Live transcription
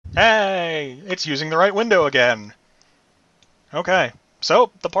Hey, it's using the right window again. Okay,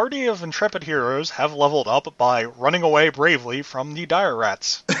 so the party of intrepid heroes have leveled up by running away bravely from the dire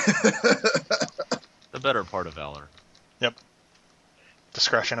rats. The better part of valor. Yep.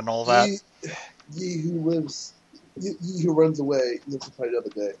 Discretion and all that. Ye who lives, ye who runs away lives to fight another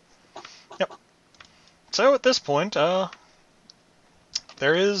day. Yep. So at this point, there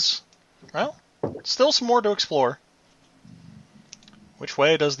is, well, still some more to explore. Which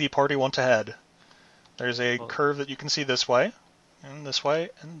way does the party want to head? There's a curve that you can see this way, and this way,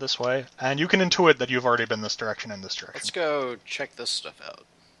 and this way, and you can intuit that you've already been this direction and this direction. Let's go check this stuff out.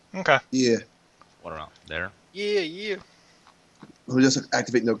 Okay. Yeah. What around there? Yeah. Let me just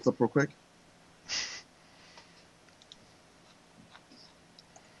activate no clip real quick.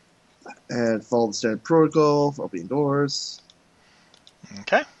 And follow the standard protocol for opening doors.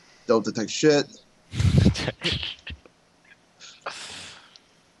 Okay. Don't detect shit.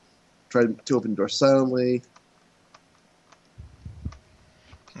 Try to open the door silently.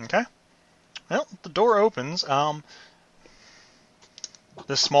 Okay. Well, the door opens.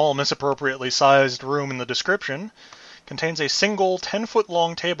 This small, misappropriately sized room in the description contains a single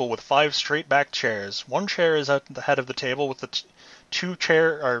 10-foot-long table with 5 straight-backed chairs. One chair is at the head of the table with two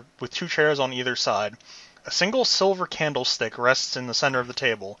chairs on either side. A single silver candlestick rests in the center of the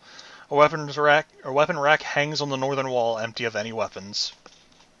table. A weapon rack hangs on the northern wall, empty of any weapons.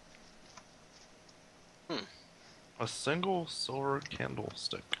 A single silver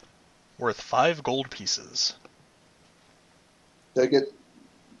candlestick. Worth 5 gold pieces. Take it.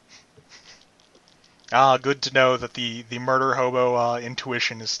 Good to know that the murder hobo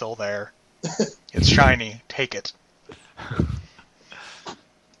intuition is still there. It's shiny. Take it.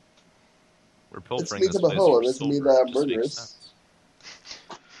 We're pilfering It's this me to place Mahoa, for it's me silver. that I'm It just makes murderous. sense.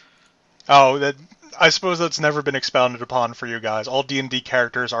 Oh, I suppose that's never been expounded upon for you guys. All D&D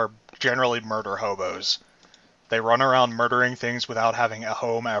characters are generally murder hobos. They run around murdering things without having a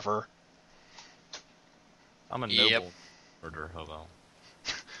home ever. I'm a Yep. noble murder hobo.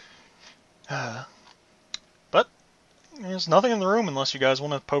 But there's nothing in the room unless you guys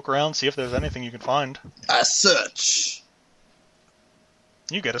want to poke around, see if there's anything you can find. As such.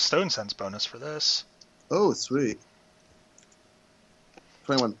 You get a stone sense bonus for this. Oh, sweet.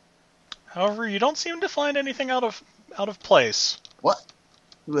 21. However, you don't seem to find anything out of place. What?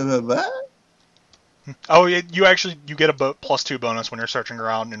 What? Oh, you get a +2 bonus when you're searching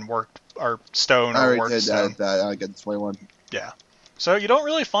around in stone I or already worked did stone. that. I get 21. Yeah. So you don't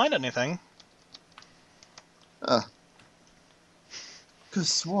really find anything. Could have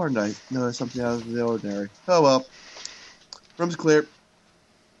sworn I noticed something out of the ordinary. Oh well. Room's clear.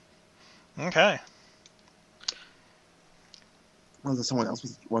 Okay. Was there someone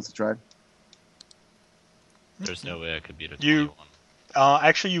else wants to try? There's no way I could beat a You- 21.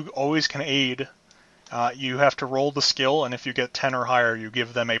 Actually, you always can aid. You have to roll the skill, and if you get 10 or higher, you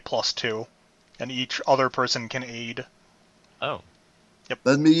give them a +2. And each other person can aid. Oh,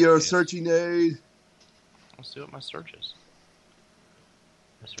 Lend me your Yes. searching aid. let's see what my search is.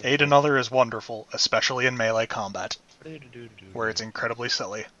 Aid another is wonderful, especially in melee combat, where it's incredibly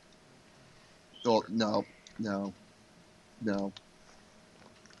silly. Oh, no.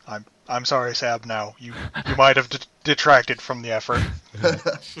 I'm sorry, Sab, no. You might have detracted from the effort.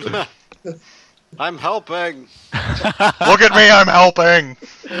 I'm helping. Look at me, I'm helping!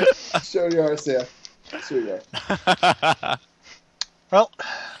 Sure you are, Sam. Sure you are. Well,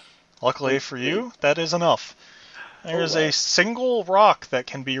 luckily for you, that is enough. There's wow. a single rock that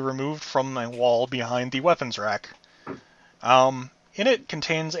can be removed from a wall behind the weapons rack. In it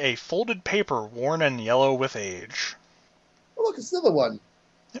contains a folded paper worn and yellow with age. Oh, look, it's another one.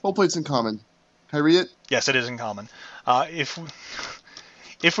 Hopefully it's in common. Can I read it? Yes, it is in common. If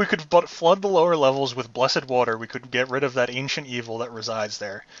we could but flood the lower levels with blessed water, we could get rid of that ancient evil that resides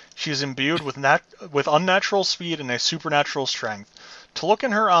there. She is imbued with unnatural speed and a supernatural strength. To look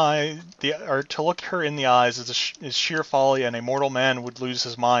in her to look her in the eyes is sheer folly, and a mortal man would lose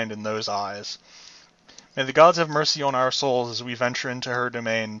his mind in those eyes. May the gods have mercy on our souls as we venture into her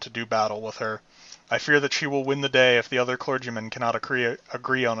domain to do battle with her. I fear that she will win the day if the other clergymen cannot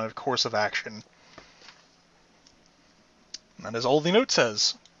agree on a course of action. That is all the note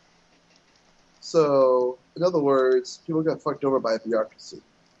says. So, in other words, people got fucked over by a bureaucracy.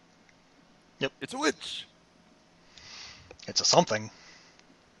 It's a witch! It's a something.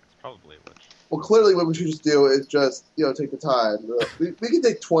 It's probably a witch. Well, clearly what we should just do is just, take the time. We can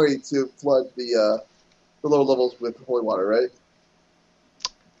take 20 to flood the lower levels with holy water, right?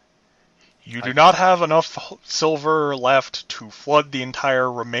 You do not have enough silver left to flood the entire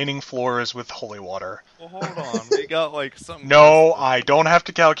remaining floors with holy water. Well, hold on. We got like some. No, I don't have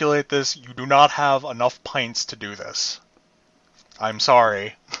to calculate this. You do not have enough pints to do this. I'm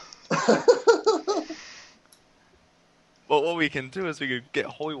sorry. Well, what we can do is we could get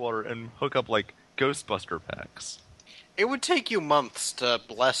holy water and hook up like Ghostbuster packs. It would take you months to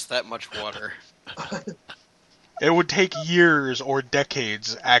bless that much water. It would take years or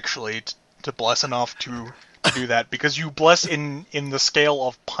decades, actually, to bless enough to do that, because you bless in the scale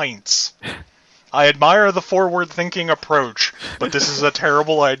of pints. I admire the forward-thinking approach, but this is a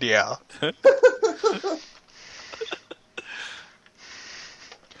terrible idea.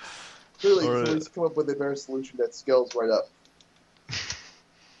 Really, Alright. so let's come up with a better solution that scales right up.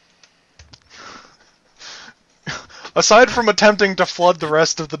 Aside from attempting to flood the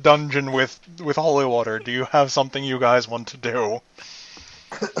rest of the dungeon with holy water, do you have something you guys want to do?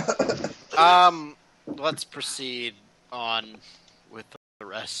 Let's proceed on with the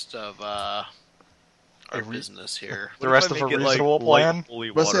rest of our business here. The rest of a reasonable plan?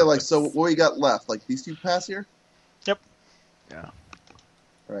 Let's say, like, so what we got left? Like, these two paths here? Yep. Yeah.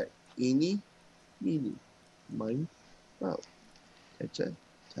 Alright. Eeny, meeny, miny, moe. Catcha,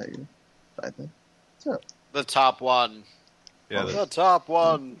 tiger, python, so. The top one. Yeah. The top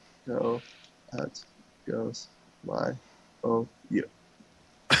one. Go, pet, goes, lie, oh, you.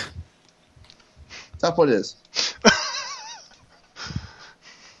 Top one is.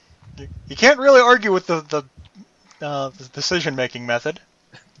 You can't really argue with the decision-making method.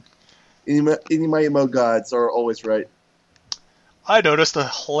 Any mighty mo gods are always right. I noticed a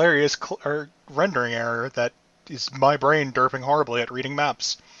hilarious rendering error that is my brain derping horribly at reading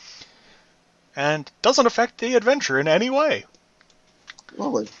maps. And doesn't affect the adventure in any way.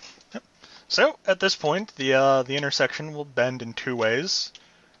 Lovely. Yep. So, at this point, the intersection will bend in two ways.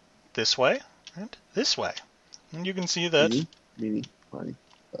 This way, and this way. And you can see that... Meeny, meeny, miny,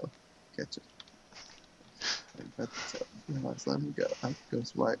 oh, catch it. Let me go. Out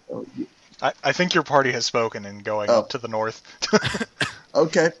goes white. Oh, you. I think your party has spoken in going up to the north.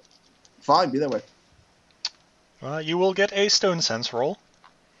 Okay. Fine, be that way. You will get a stone sense roll.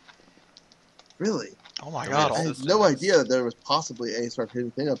 Really? Oh my god. I had no idea that there was possibly a sort of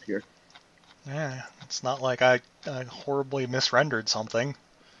hidden thing up here. Yeah, it's not like I horribly misrendered something.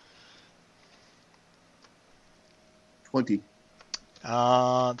 20.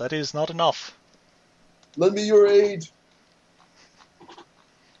 That is not enough. Lend me your aid.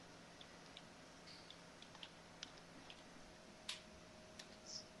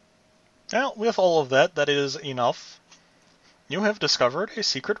 Well, with all of that, that is enough. You have discovered a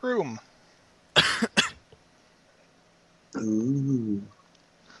secret room. Ooh.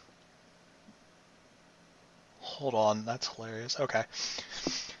 Hold on, that's hilarious. Okay.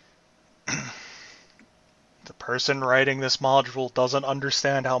 The person writing this module doesn't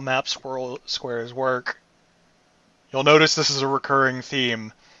understand how map squares work. You'll notice this is a recurring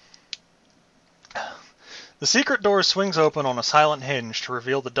theme. The secret door swings open on a silent hinge to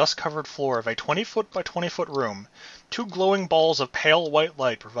reveal the dust-covered floor of a 20-foot by 20-foot room. Two glowing balls of pale white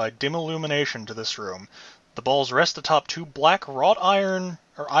light provide dim illumination to this room. The balls rest atop two black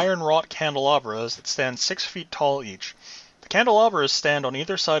iron-wrought candelabras that stand 6 feet tall each. The candelabras stand on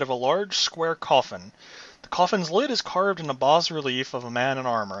either side of a large square coffin. The coffin's lid is carved in a bas-relief of a man in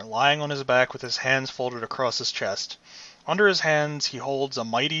armor, lying on his back with his hands folded across his chest. Under his hands he holds a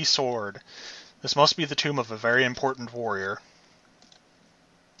mighty sword. This must be the tomb of a very important warrior.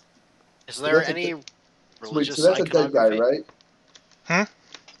 Is there any religious So that's a dead guy, iconography? right?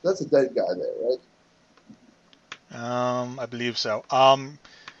 That's a dead guy there, right? I believe so.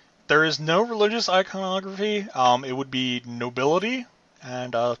 There is no religious iconography. It would be nobility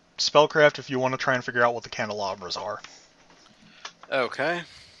and spellcraft if you want to try and figure out what the candelabras are. Okay.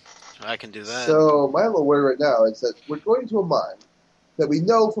 I can do that. So, my little worry right now is that we're going to a mine that we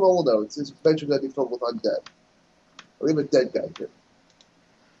know from old notes is mentioned that be filled with undead. We have a dead guy here.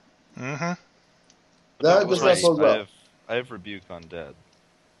 Mm-hmm. That does not bode well. I have rebuke undead.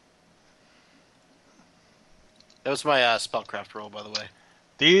 That was my spellcraft roll, by the way.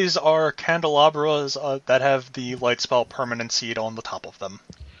 These are candelabras that have the light spell permanent seed on the top of them.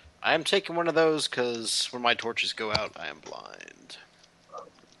 I am taking one of those because when my torches go out, I am blind.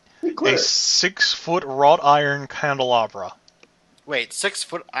 Be A clear. 6-foot wrought iron candelabra. Wait,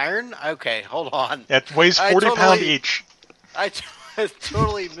 6-foot iron? Okay, hold on. It weighs I 40 pounds totally- each. I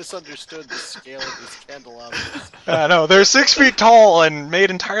totally misunderstood the scale of these candelabras. No, they're 6 feet tall and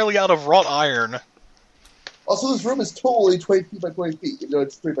made entirely out of wrought iron. Also, this room is totally 20 feet by 20 feet, even though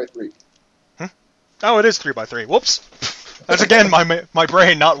it's 3 by 3. Oh, it is 3 by 3. Whoops. That's again my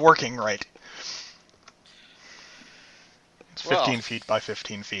brain not working right. It's Well. 15 feet by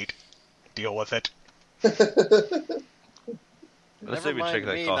 15 feet. Deal with it. Let's Never say we check mind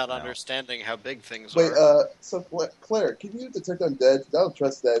that me coffin not out. understanding how big things Wait, are. so Cleric, can you detect undead? I don't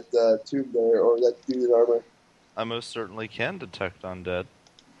trust that tomb there or that dude in armor. I most certainly can detect undead.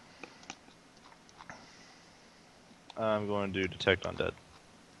 I'm going to detect undead.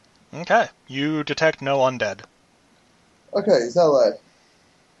 Okay. You detect no undead. Okay, he's not alive.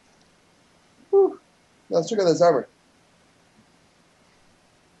 Whew. Now let's check out his armor.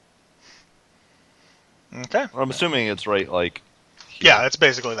 Okay. I'm assuming it's right, like... here. Yeah, it's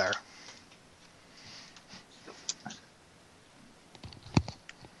basically there.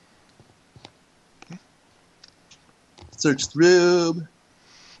 Search the room.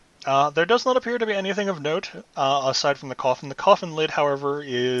 There does not appear to be anything of note aside from the coffin. The coffin lid, however,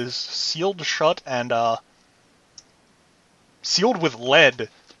 is sealed shut and sealed with lead.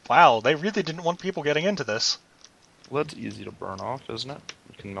 Wow, they really didn't want people getting into this. Lead's easy to burn off, isn't it?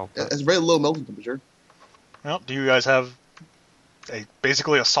 You can melt It that. has very low melting temperature. Well, do you guys have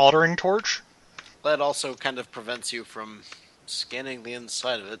basically a soldering torch? Lead also kind of prevents you from scanning the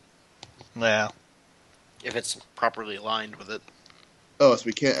inside of it, Yeah. if it's properly aligned with it. Oh, so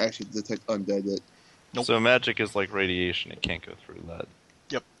we can't actually detect undead yet. Nope. So magic is like radiation, it can't go through lead.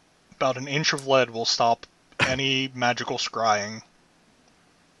 About an inch of lead will stop any magical scrying.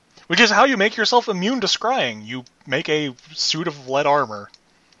 Which is how you make yourself immune to scrying. You make a suit of lead armor.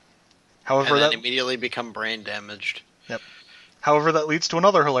 However, And then that immediately become brain damaged. However, that leads to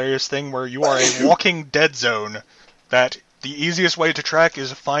another hilarious thing where you are a walking dead zone that the easiest way to track is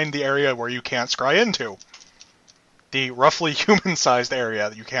to find the area where you can't scry into. The roughly human-sized area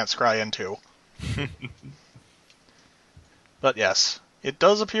that you can't scry into. But yes, it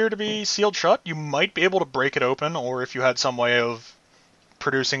does appear to be sealed shut. You might be able to break it open, or if you had some way of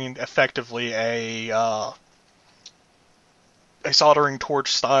producing effectively a soldering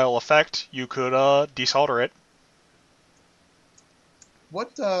torch style effect, you could desolder it.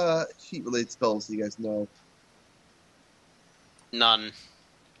 What heat-related spells do you guys know? None.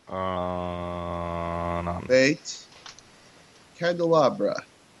 None. Fate. Candelabra.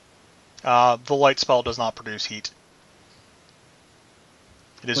 The light spell does not produce heat.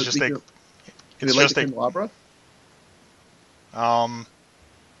 It is But just we a. can- Can It's we light just the a. candelabra?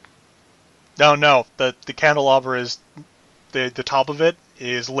 No. The candelabra is the top of it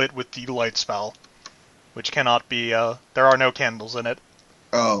is lit with the light spell, which cannot be. There are no candles in it.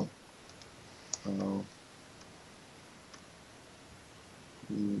 Oh. Oh.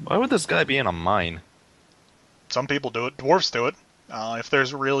 Why would this guy be in a mine? Some people do it. Dwarves do it. If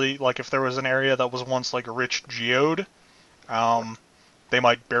there's really if there was an area that was once like a rich geode, they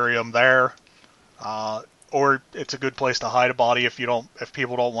might bury them there. Or it's a good place to hide a body if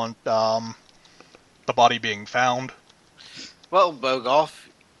people don't want the body being found. Well, Bogalf,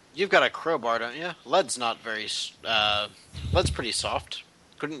 you've got a crowbar, don't you? Lead's not very... lead's pretty soft.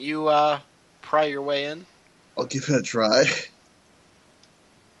 Couldn't you, pry your way in? I'll give it a try.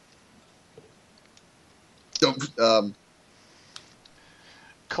 Don't,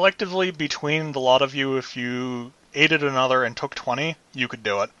 Collectively, between the lot of you, if you aided another and took 20, you could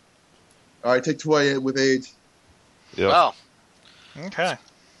do it. Alright, take 20 with 8. Yep. Well, Okay.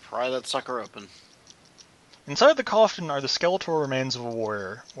 pry that sucker open. Inside the coffin are the skeletal remains of a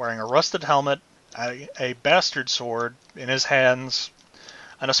warrior, wearing a rusted helmet, a bastard sword in his hands,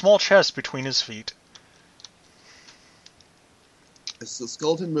 and a small chest between his feet. Is the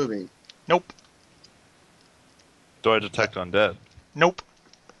skeleton moving? Nope. Do I detect undead? Nope.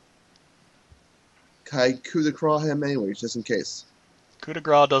 Can I coup de grace him anyways, just in case? Coup de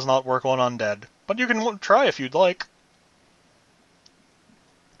grace does not work on undead, but you can try if you'd like.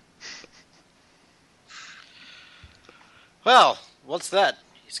 Well, what's that?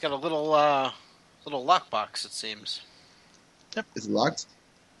 He's got a little lockbox, it seems. Is it locked?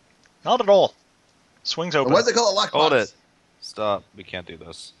 Not at all. Swings open. Why is it called a lockbox? Hold it. Stop. We can't do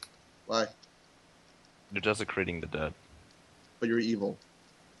this. Why? You're desecrating the dead. But you're evil.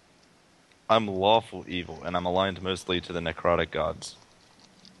 I'm lawful evil, and I'm aligned mostly to the necrotic gods.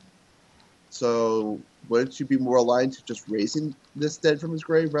 So, wouldn't you be more aligned to just raising this dead from his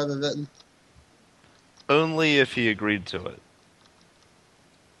grave rather than... Only if he agreed to it.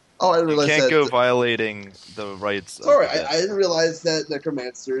 Oh, I didn't You realize can't that... go violating the rights Sorry, of the dead. I didn't realize that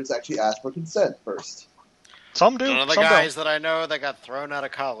necromancers actually ask for consent first. Some do, None of the some guys don't. that I know that got thrown out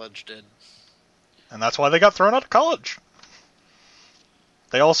of college did. And that's why they got thrown out of college.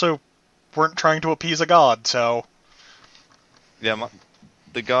 They also weren't trying to appease a god, so... Yeah,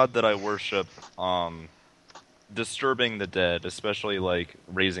 the god that I worship, disturbing the dead, especially like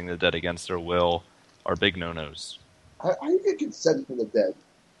raising the dead against their will, are big no-nos. How do you get consent from the dead?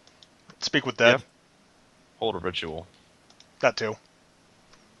 Speak with dead. Yep. Hold a ritual. That too.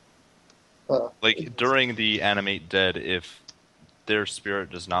 Like, during the animate dead, if their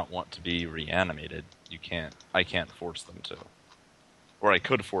spirit does not want to be reanimated, I can't force them to. Or I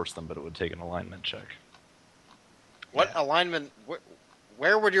could force them, but it would take an alignment check. What alignment?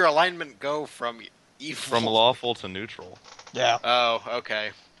 Where would your alignment go from evil? From lawful to neutral. Yeah. Oh,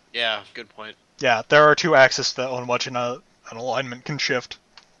 okay. Yeah, good point. Yeah, there are two axes on which an alignment can shift.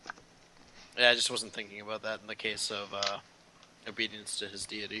 Yeah, I just wasn't thinking about that in the case of obedience to his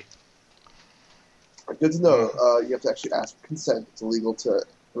deity. Good to know. You have to actually ask consent. It's illegal to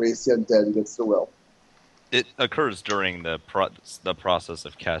raise the undead against their will. It occurs during the process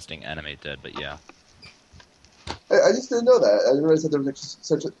of casting animate dead, but yeah. I just didn't know that. I didn't realize that there was actually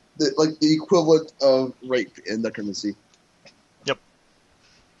such the equivalent of rape in necromancy. Yep.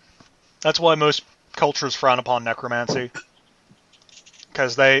 That's why most cultures frown upon necromancy.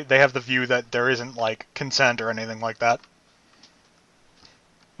 Because they have the view that there isn't, like, consent or anything like that.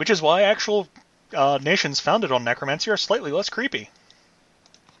 Which is why actual nations founded on necromancy are slightly less creepy.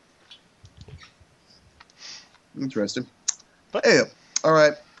 Interesting. But hey, all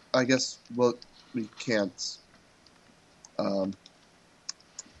right. I guess we can't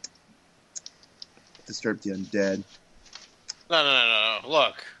disturb the undead. No.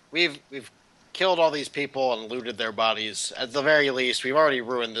 Look, we've killed all these people and looted their bodies. At the very least, we've already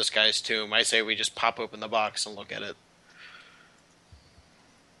ruined this guy's tomb. I say we just pop open the box and look at it.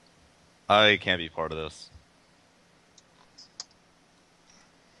 I can't be part of this.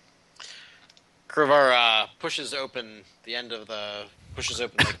 Curuvar pushes open the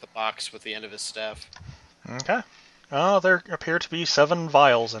box with the end of his staff. Okay. There appear to be 7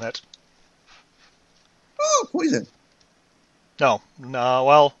 vials in it. Oh, poison! No.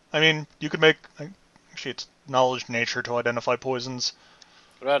 Well, I mean, you could make... Actually, it's knowledge nature to identify poisons.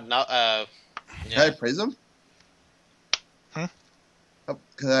 What about Can I praise them? Hmm?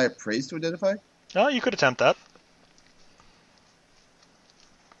 Can I praise to identify? You could attempt that.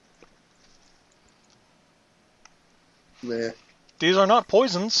 Meh. These are not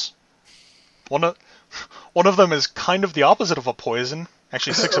poisons. One of them is kind of the opposite of a poison.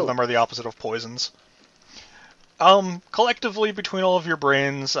 Actually, 6 of them are the opposite of poisons. Collectively, between all of your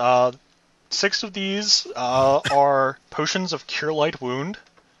brains, 6 of these are potions of Cure Light Wound,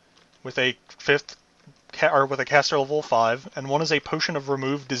 with a caster level 5, and one is a potion of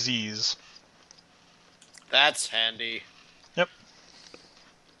Remove Disease. That's handy. Yep.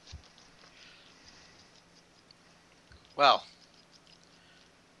 Well,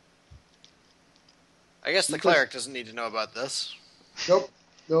 I guess the cleric doesn't need to know about this. Nope.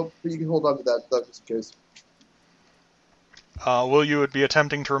 But you can hold on to that, just in case. Will you be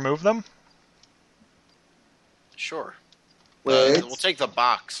attempting to remove them? Sure. Wait. We'll take the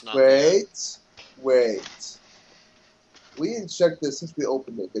box. Not Wait. We didn't check this since we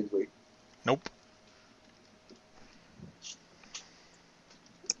opened it, did we? Nope.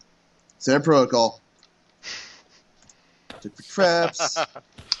 Standard protocol. Took the traps.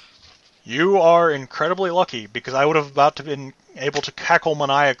 You are incredibly lucky, because I would have about to been able to cackle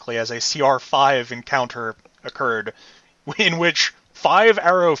maniacally as a CR5 encounter occurred, in which 5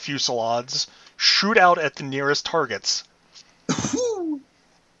 arrow fusillades shoot out at the nearest targets.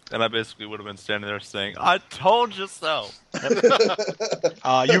 And I basically would have been standing there saying, I told you so!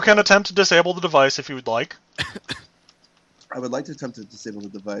 You can attempt to disable the device if you would like. I would like to attempt to disable the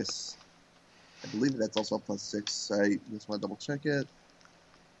device. I believe that's also a +6. I just want to double check it.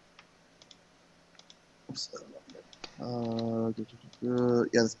 Oops. Yeah,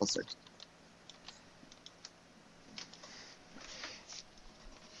 that's +6.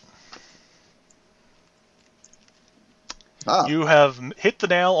 You have hit the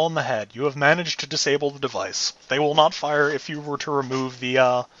nail on the head. You have managed to disable the device. They will not fire if you were to remove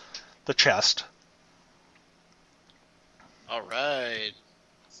the chest. All right.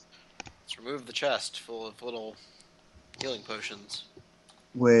 Let's remove the chest full of little healing potions.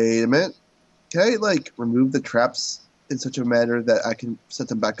 Wait a minute. Can I, remove the traps in such a manner that I can set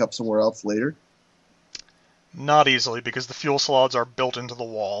them back up somewhere else later? Not easily, because the fuel slots are built into the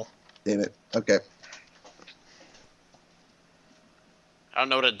wall. Damn it. Okay. I don't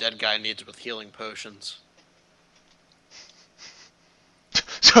know what a dead guy needs with healing potions.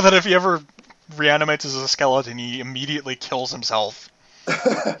 So that if he ever reanimates as a skeleton, he immediately kills himself.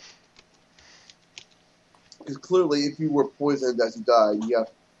 Because clearly, if you were poisoned as you die, you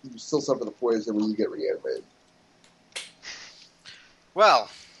still suffer the poison when you get reanimated. Well,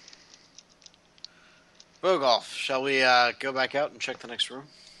 Bogalf, shall we go back out and check the next room?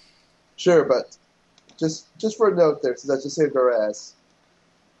 Sure, but Just for a note there, since I just saved our ass.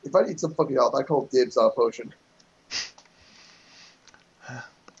 If I need some fucking help, I call dibs on a potion.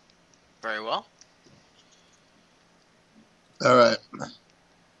 Very well. All right.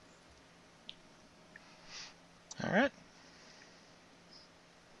 All right.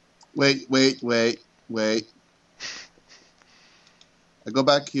 Wait. I go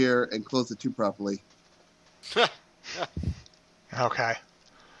back here and close the tube properly. Okay.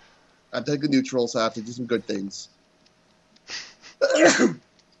 I'm taking neutral, so I have to do some good things.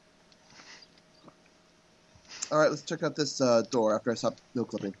 All right, let's check out this door after I stop no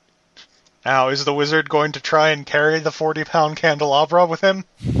clipping. Now, is the wizard going to try and carry the 40-pound candelabra with him?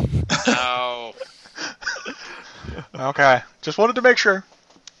 No. Okay. Just wanted to make sure.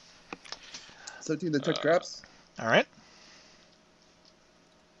 17 to check traps. All right.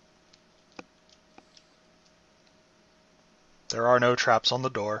 There are no traps on the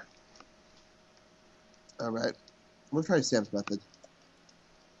door. All right. I'm going to try Sam's method.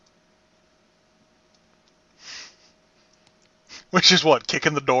 Which is what?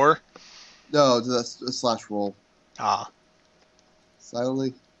 Kicking the door? No, it's a slash roll. Ah.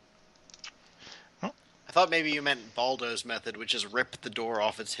 Silently. I thought maybe you meant Baldo's method, which is rip the door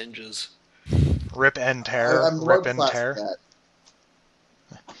off its hinges. Rip and tear. I'm Rip one and class tear. for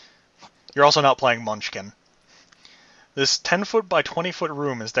that. You're also not playing Munchkin. This 10-foot by 20-foot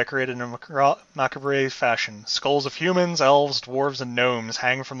room is decorated in a macabre fashion. Skulls of humans, elves, dwarves, and gnomes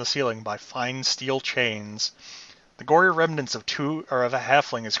hang from the ceiling by fine steel chains. The gory remnants of a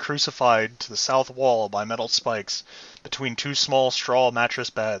halfling is crucified to the south wall by metal spikes between two small straw mattress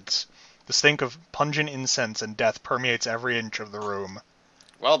beds. The stink of pungent incense and death permeates every inch of the room.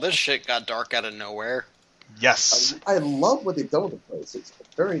 Well, this shit got dark out of nowhere. Yes. I love what they've done with the place. It's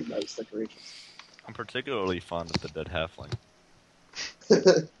very nice decorations. I'm particularly fond of the dead halfling.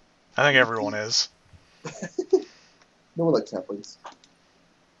 I think everyone is. No one likes halflings.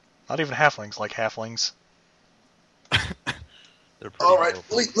 Not even halflings like halflings. They're pretty All right,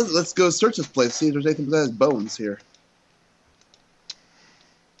 horrible. let's go search this place, see if there's anything besides bones here.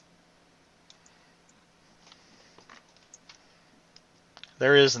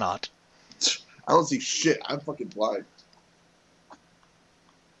 There is not. I don't see shit. I'm fucking blind.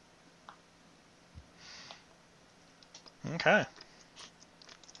 Okay.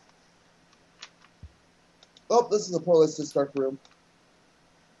 Oh, this is a pointless to start room.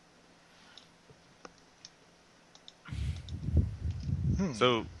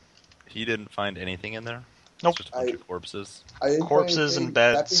 So, he didn't find anything in there? Nope. Just a bunch of corpses? I didn't Corpses find and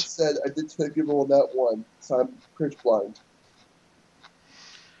anything. beds. That being said, I did take a roll on that one, so I'm pretty blind.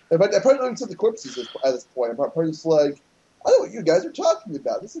 I probably don't even see the corpses at this point. I'm probably just like, I know what you guys are talking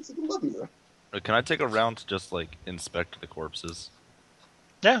about. This looks like a living room. Can I take a round to just, inspect the corpses?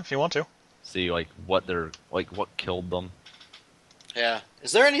 Yeah, if you want to. See, what killed them? Yeah.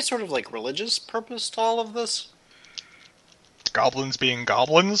 Is there any sort of, religious purpose to all of this? Goblins being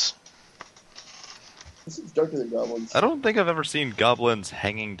goblins? This is darker than goblins. I don't think I've ever seen goblins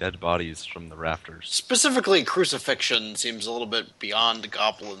hanging dead bodies from the rafters. Specifically, crucifixion seems a little bit beyond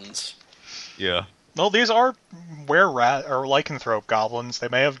goblins. Yeah. No, these are were-rat or lycanthrope goblins. They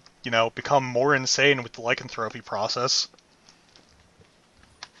may have, become more insane with the lycanthropy process.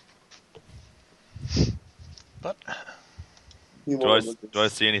 But Do I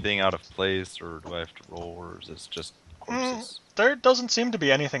see anything out of place, or do I have to roll, or is this just corpses? there doesn't seem to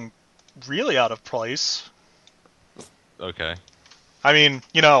be anything really out of place. Okay. I mean,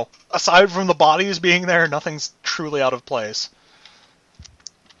 aside from the bodies being there, nothing's truly out of place.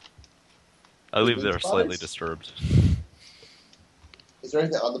 I believe These they're slightly bodies? disturbed. Is there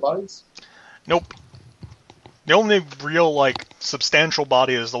anything on the bodies? Nope. The only real, substantial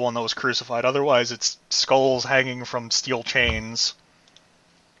body is the one that was crucified. Otherwise, it's skulls hanging from steel chains.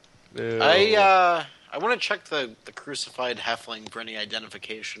 Ew. I want to check the crucified halfling for any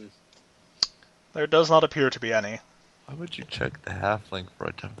identification. There does not appear to be any. Why would you check the halfling for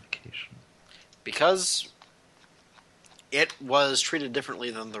identification? Because it was treated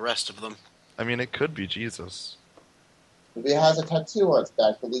differently than the rest of them. I mean, it could be Jesus. Maybe it has a tattoo on its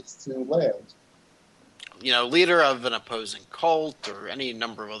back that leads to land. Leader of an opposing cult, or any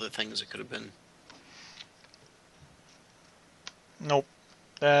number of other things it could have been. Nope.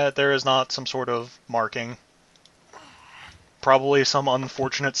 There is not some sort of marking. Probably some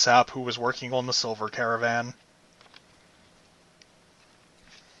unfortunate sap who was working on the silver caravan.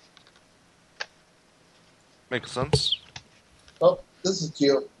 Makes sense. Oh, this is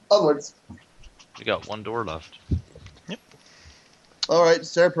cute. Onwards. We got one door left. All right,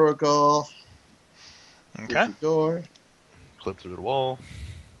 start protocol. Okay. Door. Clip through the wall.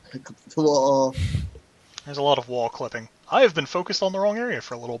 Clip the wall. There's a lot of wall clipping. I have been focused on the wrong area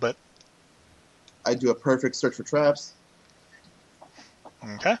for a little bit. I do a perfect search for traps.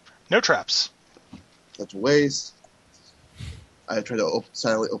 Okay. No traps. Such a waste. I try to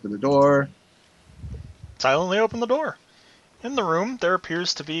silently open the door. Silently open the door. In the room, there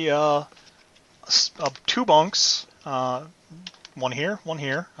appears to be two bunks. One here, one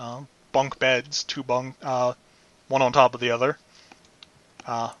here. Bunk beds, one on top of the other.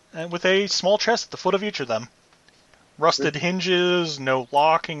 And with a small chest at the foot of each of them. Rusted hinges, no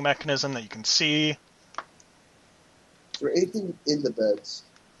locking mechanism that you can see. Is there anything in the beds?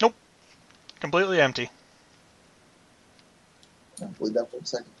 Nope. Completely empty. I don't believe that for a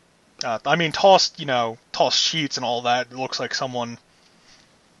second. I mean, tossed sheets and all that. It looks like someone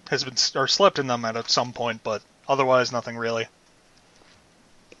has been or slept in them at some point, but otherwise nothing really.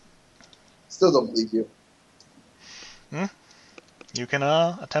 Still don't believe you. You can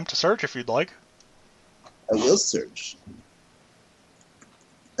attempt to search if you'd like. I will search.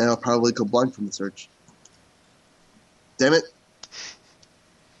 And I'll probably go blind from the search. Damn it.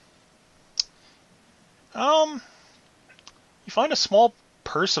 You find a small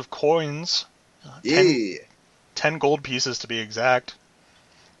purse of coins. Yeah. 10 gold pieces to be exact.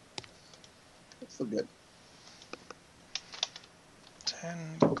 That's so good.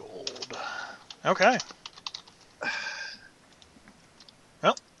 10 gold. Okay.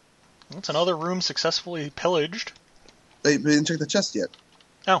 Well, that's another room successfully pillaged. Hey, we didn't check the chest yet.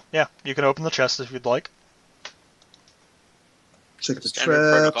 Oh, yeah. You can open the chest if you'd like. Check the Standard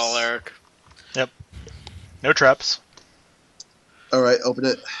traps. protocol, Eric. Yep. No traps. Alright, open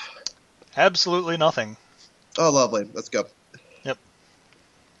it. Absolutely nothing. Oh, lovely. Let's go. Yep.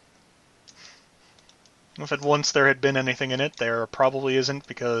 If at once there had been anything in it, there probably isn't,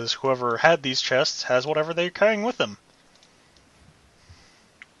 because whoever had these chests has whatever they're carrying with them.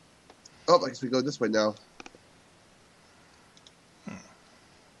 Oh, I guess we go this way now.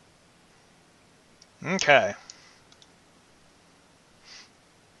 Okay.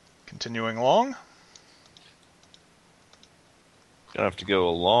 Continuing along. Gonna have to go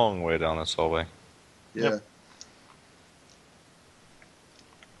a long way down this hallway. Yeah. Yep.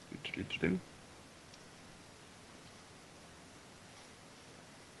 Do-do-do-do-do.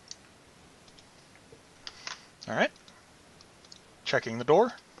 Alright. Checking the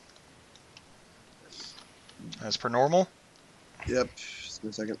door. As per normal. Yep. Just give me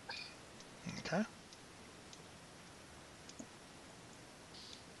a second. Okay.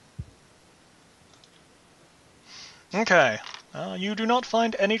 Okay. You do not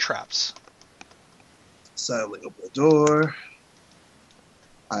find any traps. Silently open the door.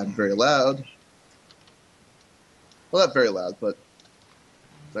 I'm very loud. Well, not very loud, but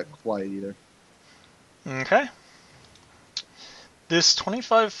not quiet either. Okay. This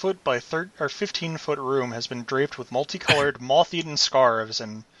 25-foot by 15-foot room has been draped with multicolored, moth-eaten scarves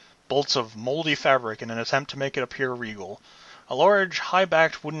and bolts of moldy fabric in an attempt to make it appear regal. A large,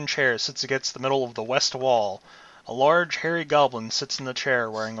 high-backed wooden chair sits against the middle of the west wall. A large, hairy goblin sits in the chair,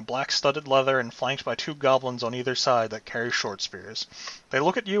 wearing a black studded leather and flanked by two goblins on either side that carry short spears. They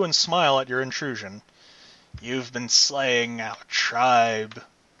look at you and smile at your intrusion. "You've been slaying our tribe.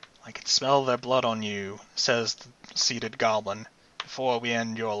 I can smell their blood on you," says the seated goblin. "Before we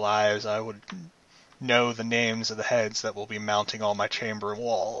end your lives, I would know the names of the heads that will be mounting on my chamber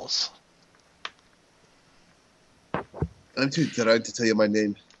walls." I'm too dead to tell you my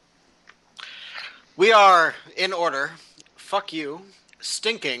name. We are, in order, fuck you,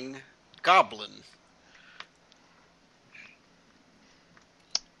 stinking goblin.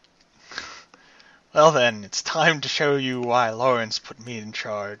 Well then, it's time to show you why Lawrence put me in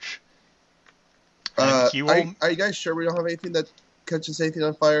charge. And you will... Are you guys sure we don't have anything that catches anything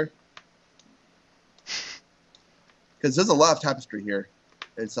on fire? Because there's a lot of tapestry here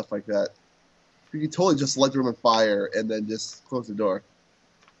and stuff like that. You can totally just light the room on fire and then just close the door.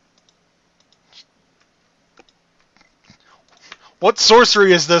 What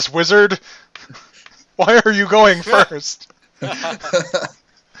sorcery is this, wizard? Why are you going first?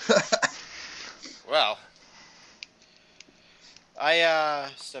 Well,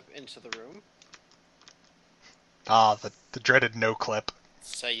 I step into the room. Ah, the dreaded no clip.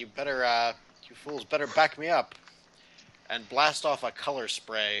 Say you better, you fools better back me up, and blast off a color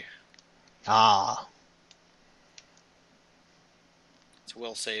spray. Ah. It's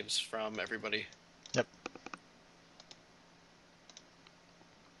will saves from everybody. Yep.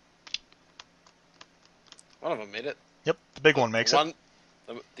 One of them made it. Yep, the big one makes it.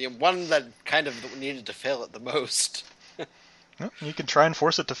 The one that kind of needed to fail it the most. Well, you can try and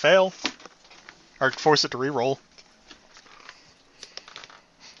force it to fail. Or force it to reroll.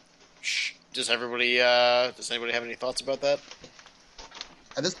 Shh. Does anybody have any thoughts about that?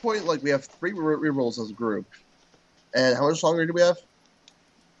 At this point, like, we have 3 rerolls as a group. And how much longer do we have?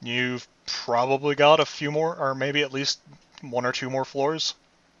 You've probably got a few more, or maybe at least 1 or 2 more floors.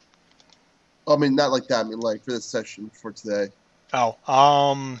 I mean, not like that. I mean, like, for this session for today. Oh,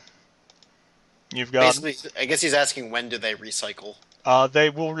 you've got... Basically, I guess he's asking when do they recycle? They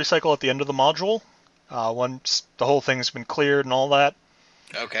will recycle at the end of the module, once the whole thing's been cleared and all that.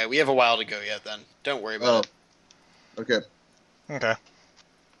 Okay, we have a while to go yet then. Don't worry about it. Okay. Okay.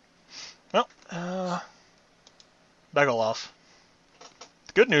 Well, Bogalf.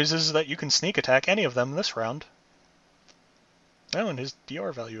 The good news is that you can sneak attack any of them this round. Oh, and his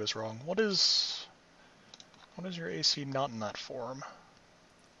DR value is wrong. What is your AC not in that form?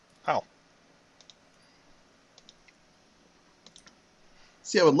 Oh.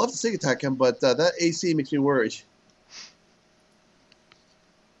 See, I would love to sneak attack him, but that AC makes me worried.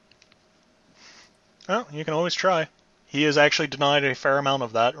 Well, you can always try. He is actually denied a fair amount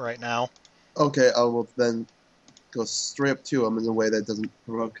of that right now. Okay, I will then go straight up to him in a way that doesn't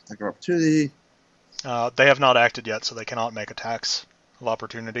provoke attack of opportunity. They have not acted yet, so they cannot make attacks of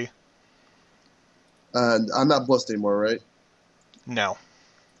opportunity. And I'm not blessed anymore, right? No.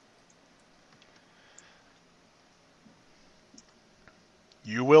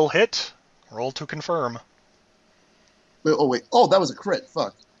 You will hit. Roll to confirm. Wait. Oh, that was a crit.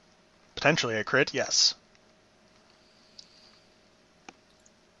 Fuck. Potentially a crit, yes.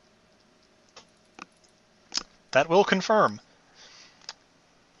 That will confirm.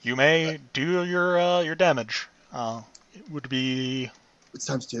 You may do your damage. It would be... It's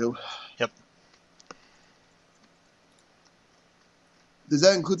times 2. Yep. Does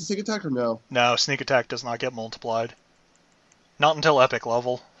that include the sneak attack or no? No, sneak attack does not get multiplied. Not until epic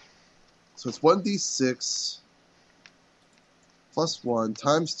level. So it's 1d6 plus 1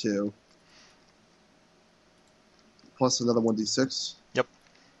 times 2 plus another 1d6. Yep.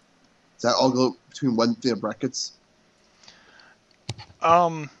 Does that all go between one thing of brackets?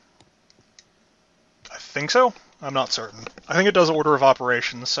 I think so. I'm not certain. I think it does order of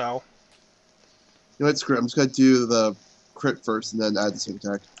operations, so... You know what, screw it. I'm just going to do the crit first and then add the sneak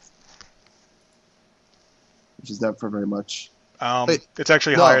attack. Which is not for very much. Wait, it's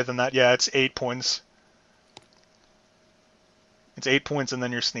actually no. higher than that. Yeah, it's 8 points. It's 8 points and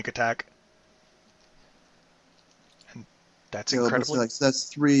then your sneak attack. And that's incredibly... Like, so that's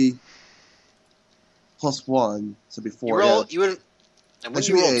 3 plus 1, so before... You roll... Yeah, And when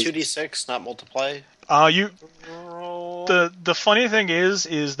you roll 2d6, not multiply? The funny thing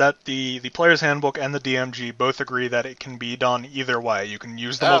is that the player's handbook and the DMG both agree that it can be done either way. You can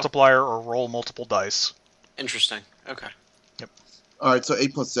use the multiplier or roll multiple dice. Interesting. Okay. Yep. Alright, so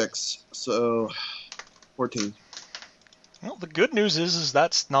 8 plus 6, so 14. Well, the good news is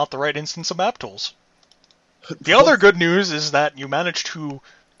that's not the right instance of map tools. The other good news is that you managed to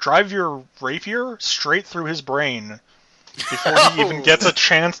drive your rapier straight through his brain before he even gets a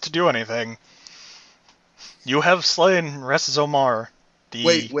chance to do anything. You have slain Res Zomar.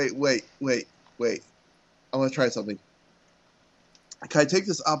 Wait. I want to try something. Can I take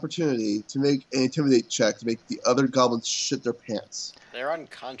this opportunity to make an intimidate check to make the other goblins shit their pants? They're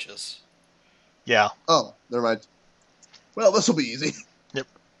unconscious. Yeah. Oh, never mind. Well, this will be easy. Yep.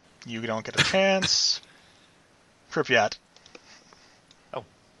 You don't get a chance. Pripyat. Oh.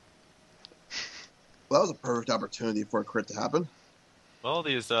 Well, that was a perfect opportunity for a crit to happen. Well,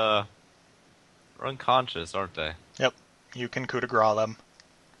 these are unconscious, aren't they? Yep. You can coup de grace them.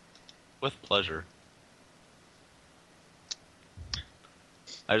 With pleasure.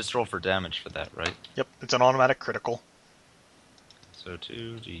 I just roll for damage for that, right? Yep. It's an automatic critical. So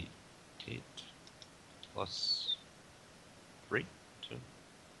 2d8 plus 3. 2.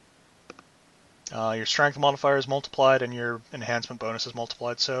 Your strength modifier is multiplied and your enhancement bonus is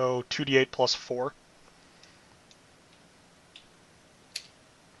multiplied, so 2d8 plus 4.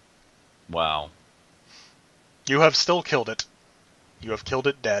 Wow. You have still killed it. You have killed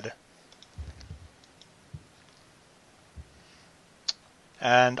it dead.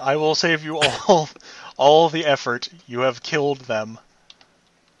 And I will save you all the effort. You have killed them.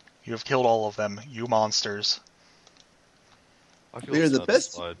 You have killed all of them, you monsters. We're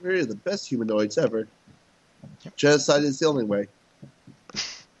the best humanoids ever. Yep. Genocide is the only way.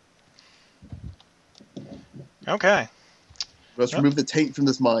 Okay. Let's remove the taint from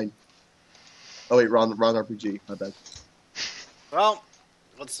this mine. Oh wait, wrong RPG. My bad. Well,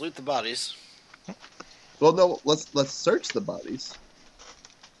 let's loot the bodies. Well, no, let's search the bodies.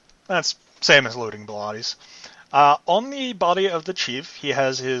 That's same as looting bodies. On the body of the chief, he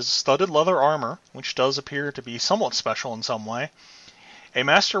has his studded leather armor, which does appear to be somewhat special in some way. a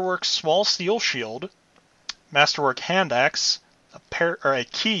Masterwork small steel shield, Masterwork hand axe, a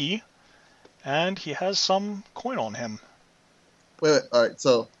key, and he has some coin on him. Wait, alright,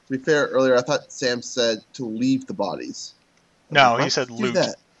 so, to be fair, earlier I thought Sam said to leave the bodies. No, Why he said would you loot. do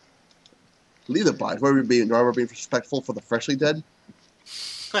that? Leave the bodies? Were we being respectful for the freshly dead?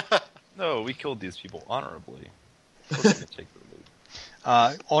 No, we killed these people honorably. We're gonna take their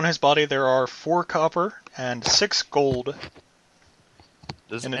loot. On his body there are 4 copper and 6 gold.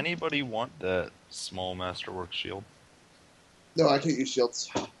 Does And anybody want that small Masterwork shield? No, I can't use shields.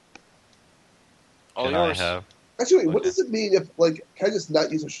 All Can yours. I have? Actually, what Okay. does it mean if, like, can I just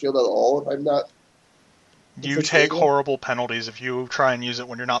not use a shield at all if I'm not... You Proficient take in it? horrible penalties if you try and use it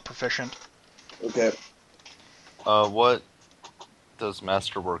when you're not proficient. Okay. What does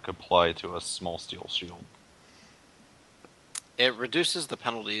Masterwork apply to a small steel shield? It reduces the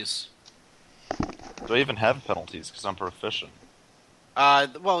penalties. Do I even have penalties? Because I'm proficient.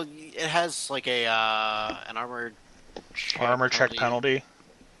 Well, it has like an armor Check penalty,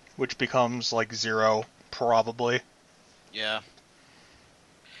 which becomes like 0, probably. Yeah.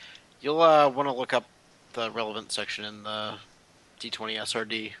 You'll want to look up the relevant section in the D20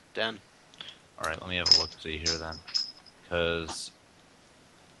 SRD, Dan. Alright, let me have a look-see here then. Because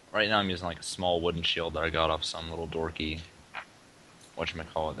right now I'm using like a small wooden shield that I got off some little dorky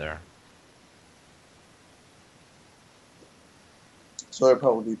whatchamacallit there. So I'd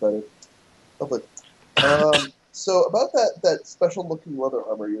probably be better. Lovely. So about that special-looking leather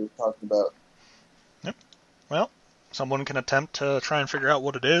armor you were talking about, Well, someone can attempt to try and figure out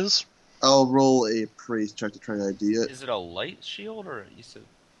what it is. I'll roll a priest check to try and ID it. Is it a light shield or you said?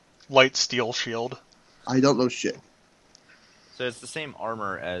 Light steel shield. I don't know shit. So it's the same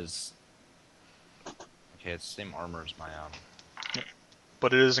armor as. Okay, it's the same armor as my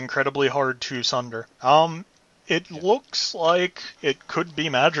But it is incredibly hard to sunder. It looks like it could be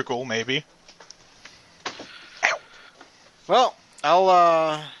magical, maybe. Well,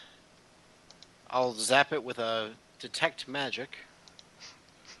 I'll zap it with a detect magic.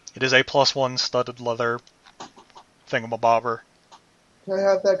 It is a +1 studded leather thingamabobber. Can I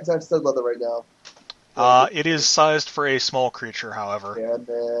have that? Because I have stud leather right now. It is sized for a small creature, however. Damn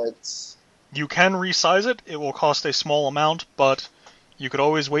it. You can resize it. It will cost a small amount, but you could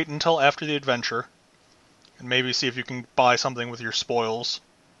always wait until after the adventure and maybe see if you can buy something with your spoils.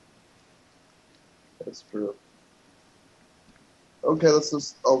 That's true. Okay, let's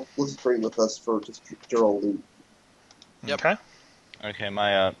just bring it with us for just general loot. Yep. Okay. Okay,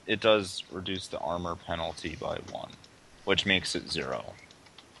 my it does reduce the armor penalty by 1, which makes it 0.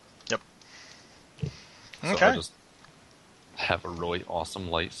 Yep. So Okay. I just have a really awesome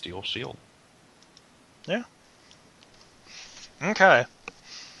light steel shield. Yeah. Okay.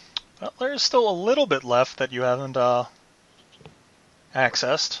 Well, there's still a little bit left that you haven't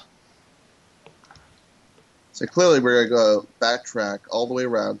accessed. So clearly we're going to go backtrack all the way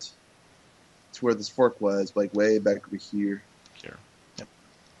around to where this fork was, like way back over here. Here.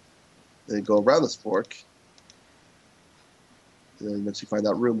 Then go around this fork. And then eventually find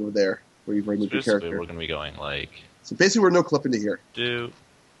that room over there where you've already moved your Basically, character. we're going to be going like So basically we're no clip into here. do,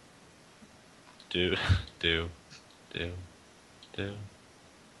 do, do, do, do,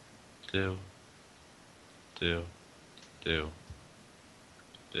 do, do, do, do,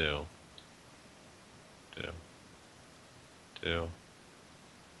 do, do,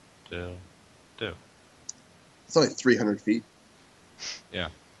 do, do. It's only 300 feet. Yeah.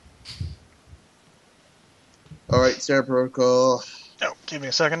 Alright, Sarah Protocol. Oh, give me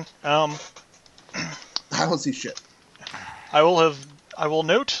a second. I don't see shit. I will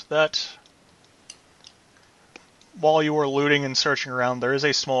note that while you are looting and searching around, there is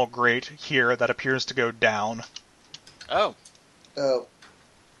a small grate here that appears to go down. Oh, Oh.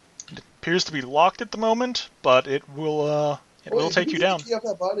 It appears to be locked at the moment, but it will take you down. Key off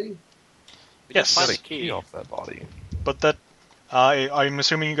that body? we Yes. just found Got a a key key. off that body. But that I'm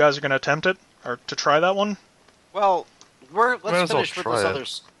assuming you guys are going to attempt it or to try that one. Well, Might let's as well finish with try this it.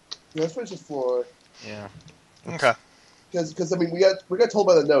 others. Yeah, let's finish this floor. Yeah. Okay. Because I mean, we got told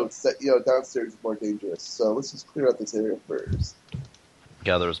by the notes that downstairs is more dangerous. So let's just clear out this area first.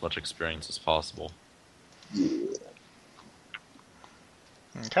 Gather as much experience as possible. Yeah,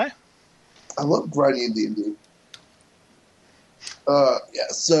 Okay. I love grinding in D&D. Yeah.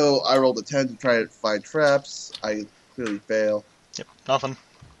 So I rolled a 10 to try to find traps. I clearly fail. Yep. Nothing.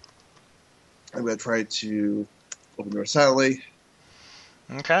 I'm gonna try to open the door silently.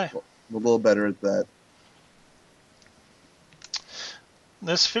 Okay. I'm a little better at that.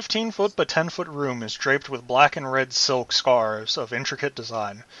 This 15-foot by 10-foot room is draped with black and red silk scarves of intricate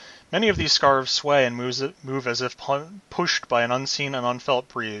design. Many of these scarves sway and move as if pushed by an unseen and unfelt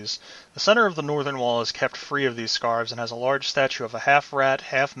breeze. The center of the northern wall is kept free of these scarves and has a large statue of a half-rat,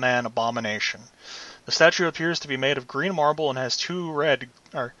 half-man abomination. The statue appears to be made of green marble and has two red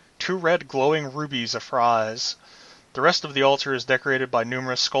glowing rubies for eyes. The rest of the altar is decorated by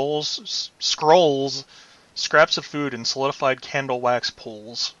numerous scrolls, scraps of food, and solidified candle wax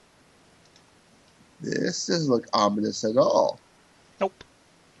pools. This doesn't look ominous at all. Nope.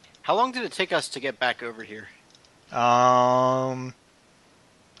 How long did it take us to get back over here? How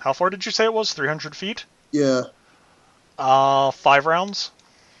far did you say it was? 300 feet? Yeah. 5 rounds?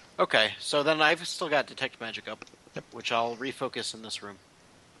 Okay, so then I've still got Detect Magic up, which I'll refocus in this room.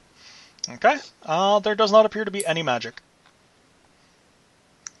 Okay. There does not appear to be any magic.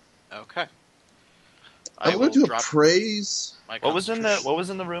 Okay. I'm going to appraise. What was in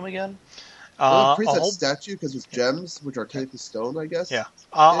the room again? Appraise that statue because it's gems, which are technically stone, I guess. Yeah.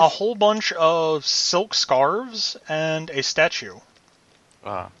 A whole bunch of silk scarves and a statue. Oh,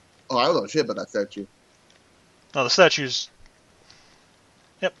 I don't know shit about that statue. No, the statue's...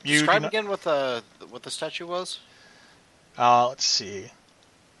 Yep. Describe again what the statue was? Let's see.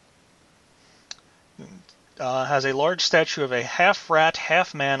 Has a large statue of a half-rat,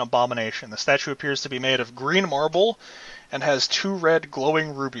 half-man abomination. The statue appears to be made of green marble and has 2 red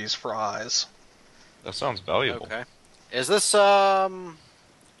glowing rubies for eyes. That sounds valuable. Okay. Is this I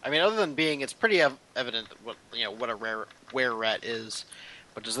mean, other than being, it's pretty evident what a were rat is,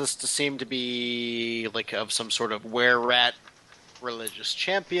 but does this seem to be like of some sort of were rat religious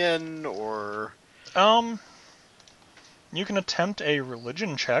champion, or? You can attempt a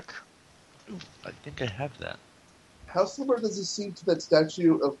religion check. Ooh, I think I have that. How similar does this seem to that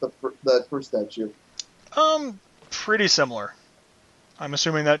statue of that first statue? Pretty similar. I'm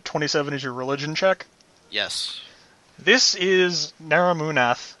assuming that 27 is your religion check? Yes. This is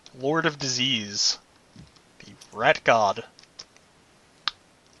Naramunath, Lord of Disease. The rat god.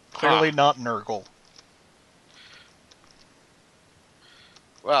 Clearly not Nurgle.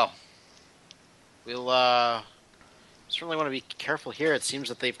 Well, we'll certainly want to be careful here. It seems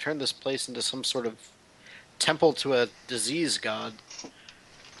that they've turned this place into some sort of temple to a disease god.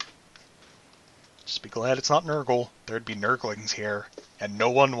 Just be glad it's not Nurgle. There'd be Nurglings here, and no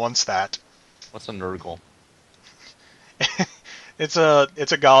one wants that. What's a Nurgle? It's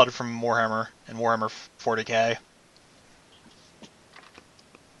a god from Warhammer and Warhammer 40k.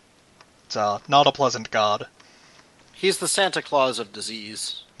 It's not a pleasant god. He's the Santa Claus of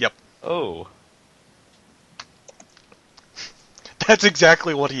disease. Yep. Oh. That's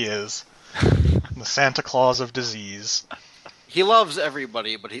exactly what he is. The Santa Claus of disease. He loves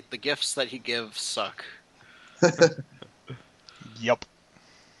everybody, but the gifts that he gives suck. Yep.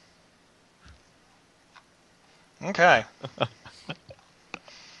 Okay.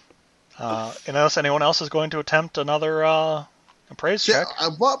 Unless anyone else is going to attempt another appraise check. I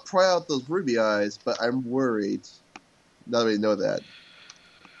want to pry out those ruby eyes, but I'm worried. Now that we know that.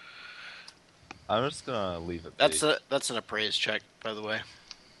 I'm just gonna leave it. That's an appraise check, by the way.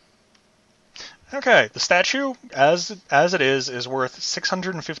 Okay, the statue, as it is worth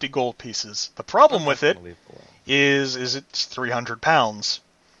 650 gold pieces. The problem with it is it's 300 pounds.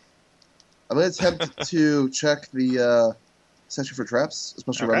 I'm going to attempt to check the statue for traps,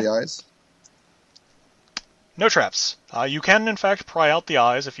 especially around the eyes. No traps. You can, in fact, pry out the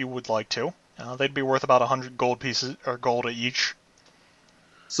eyes if you would like to. They'd be worth about 100 gold pieces or gold each.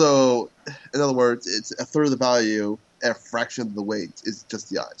 So, in other words, it's a third of the value, and a fraction of the weight is just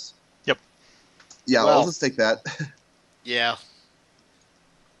the eyes. Yep. Yeah, Well, I'll just take that. Yeah.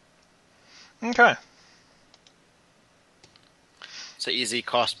 Okay. It's an easy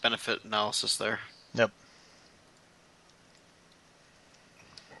cost-benefit analysis there. Yep.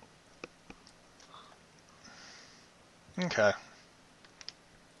 Okay.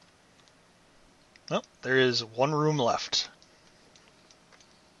 Well, there is one room left.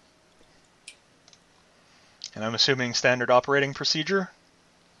 And I'm assuming standard operating procedure?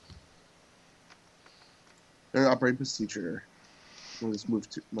 Standard operating procedure. Let's move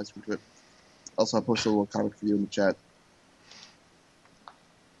to it. Also, I'll post a little comic for you in the chat.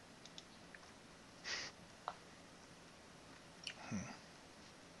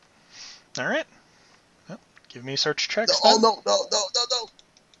 Alright. Well, give me search checks. No, then. no.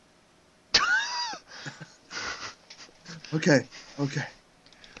 Okay.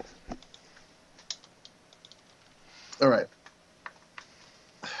 All right.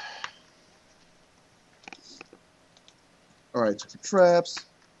 Check the traps.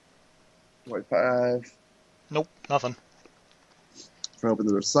 25. Nope, nothing. Try to open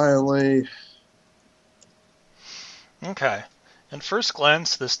the door silently. Okay. At first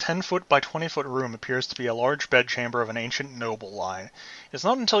glance, this 10-foot by 20-foot room appears to be a large bedchamber of an ancient noble line. It's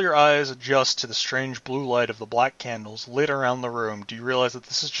not until your eyes adjust to the strange blue light of the black candles lit around the room do you realize that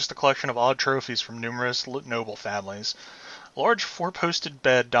this is just a collection of odd trophies from numerous noble families. A large four-posted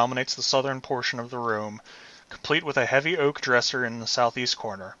bed dominates the southern portion of the room, complete with a heavy oak dresser in the southeast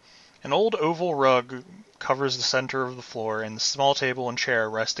corner. An old oval rug covers the center of the floor, and the small table and chair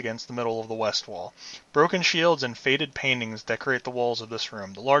rest against the middle of the west wall. Broken shields and faded paintings decorate the walls of this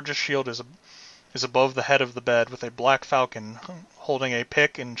room. The largest shield is above the head of the bed, with a black falcon holding a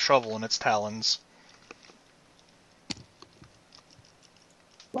pick and shovel in its talons.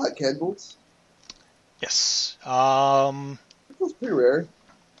 Black candles. Yes. That feels pretty rare.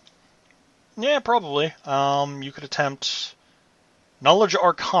 Yeah, probably. You could attempt Knowledge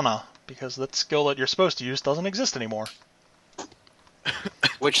Arcana, because that skill that you're supposed to use doesn't exist anymore.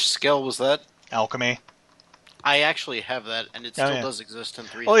 Which skill was that? Alchemy. I actually have that, and it Oh, still yeah. does exist in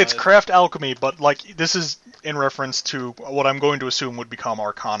 3.5. Well, it's craft alchemy, but like this is in reference to what I'm going to assume would become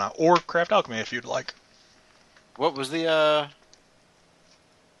Arcana, or craft alchemy if you'd like. What was the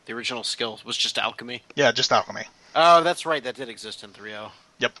original skill? Was just alchemy? Yeah, just alchemy. Oh, that's right. That did exist in 3.0.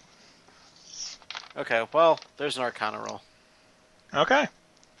 Yep. Okay, well, there's an Arcana roll. Okay.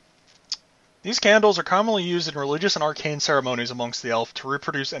 These candles are commonly used in religious and arcane ceremonies amongst the elf to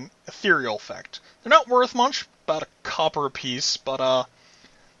reproduce an ethereal effect. They're not worth much, about a copper apiece, but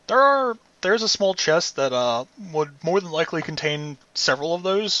there's a small chest that would more than likely contain several of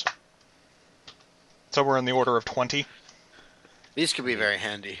those. Somewhere in the order of 20. These could be very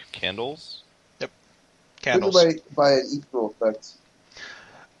handy. Candles? Candles. By an ethereal effect.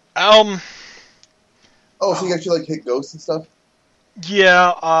 Um, Oh, so you actually like hit ghosts and stuff?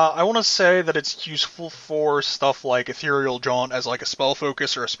 yeah, I want to say that it's useful for stuff like Ethereal Jaunt as like a spell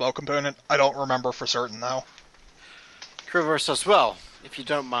focus or a spell component. I don't remember for certain, though. Curuvar says, well, if you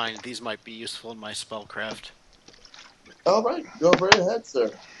don't mind, these might be useful in my spellcraft. All right, go right ahead,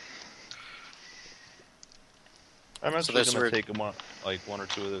 sir. I'm So actually there's going to where- take one or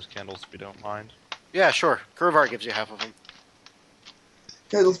two of those candles if you don't mind. Yeah, sure. Curuvar gives you half of them.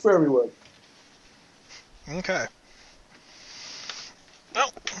 Candles for everyone. Okay.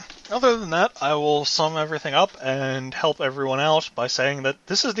 Well, other than that, I will sum everything up and help everyone out by saying that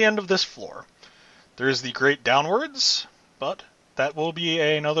this is the end of this floor. There is the Great Downwards, but that will be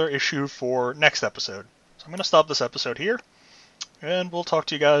another issue for next episode. So I'm going to stop this episode here, and we'll talk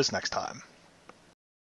to you guys next time.